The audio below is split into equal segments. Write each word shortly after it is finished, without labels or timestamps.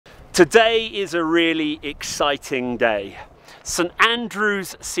Today is a really exciting day. St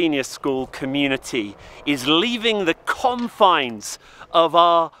Andrews Senior School community is leaving the confines of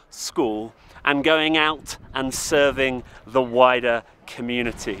our school and going out and serving the wider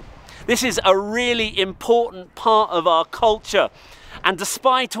community. This is a really important part of our culture, and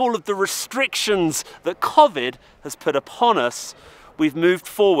despite all of the restrictions that COVID has put upon us, we've moved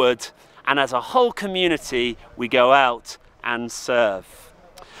forward, and as a whole community we go out and serve.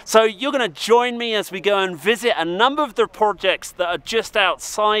 So you're going to join me as we go and visit a number of the projects that are just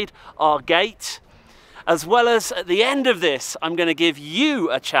outside our gate. As well as at the end of this, I'm going to give you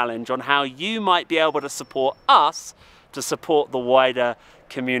a challenge on how you might be able to support us to support the wider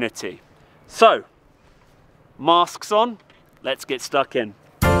community. So, masks on, let's get stuck in.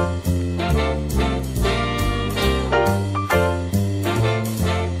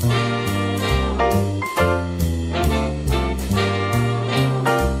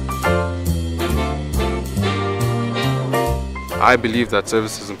 I believe that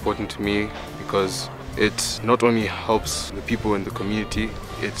service is important to me because it not only helps the people in the community,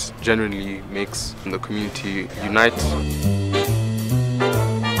 it generally makes the community unite.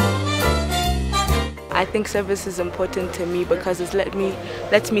 I think service is important to me because it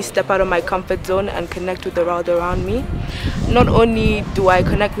lets me step out of my comfort zone and connect with the world around me. Not only do I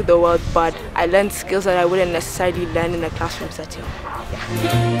connect with the world, but I learn skills that I wouldn't necessarily learn in a classroom setting.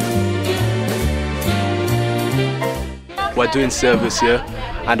 We're doing service here,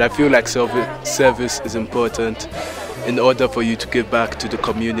 and I feel like service is important in order for you to give back to the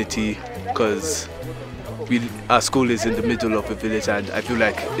community, because our school is in the middle of a village, and I feel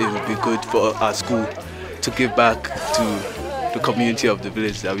like it would be good for our school to give back to the community of the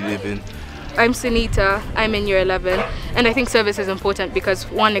village that we live in. I'm Sunita, I'm in year 11, and I think service is important because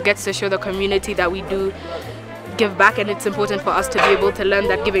one, it gets to show the community that we do give back, and it's important for us to be able to learn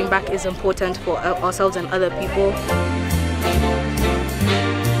that giving back is important for ourselves and other people.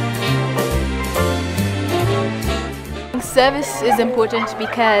 Service is important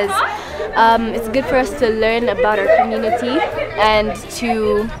because it's good for us to learn about our community and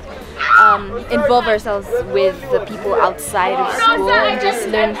to involve ourselves with the people outside of school and just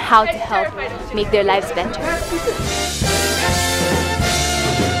learn how to help make their lives better.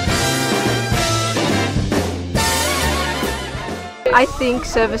 I think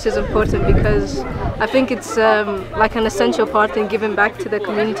service is important because I think it's like an essential part in giving back to the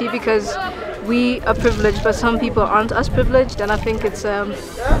community, because we are privileged but some people aren't as privileged, and I think it's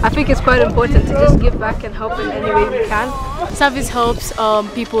quite important to just give back and help in any way we can. Service helps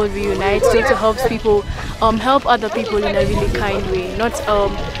people reunite, so it helps people help other people in a really kind way, not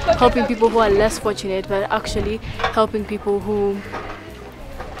helping people who are less fortunate, but actually helping people who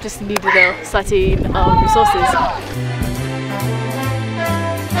just need the certain resources.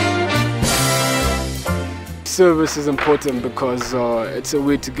 Service is important because it's a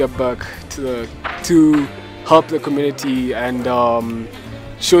way to get back to help the community and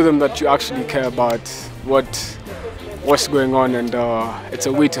show them that you actually care about what's going on, and it's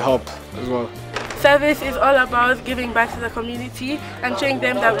a way to help as well. Service is all about giving back to the community and showing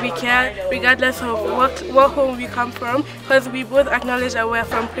them that we care regardless of what home we come from, because we both acknowledge that we're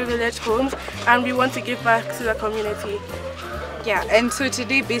from privileged homes and we want to give back to the community. Yeah, and so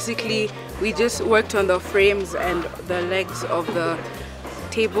today basically we just worked on the frames and the legs of the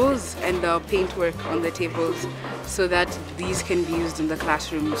tables and the paintwork on the tables so that these can be used in the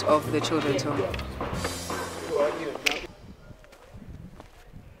classrooms of the children's home.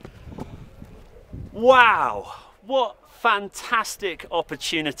 Wow, what fantastic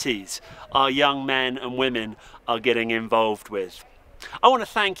opportunities our young men and women are getting involved with. I want to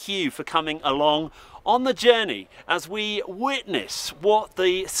thank you for coming along on the journey as we witness what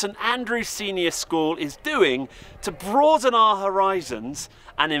the St Andrews Senior School is doing to broaden our horizons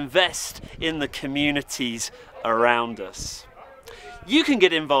and invest in the communities around us. You can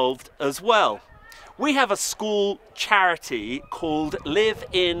get involved as well. We have a school charity called Live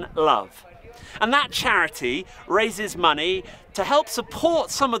in Love, and that charity raises money to help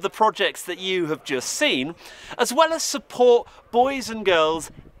support some of the projects that you have just seen, as well as support boys and girls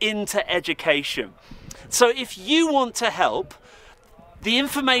into education. So if you want to help, the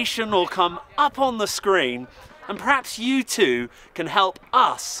information will come up on the screen, and perhaps you too can help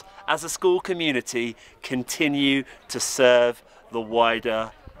us as a school community continue to serve the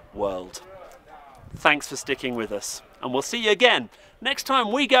wider world. Thanks for sticking with us, and we'll see you again next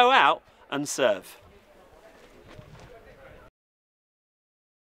time we go out and serve.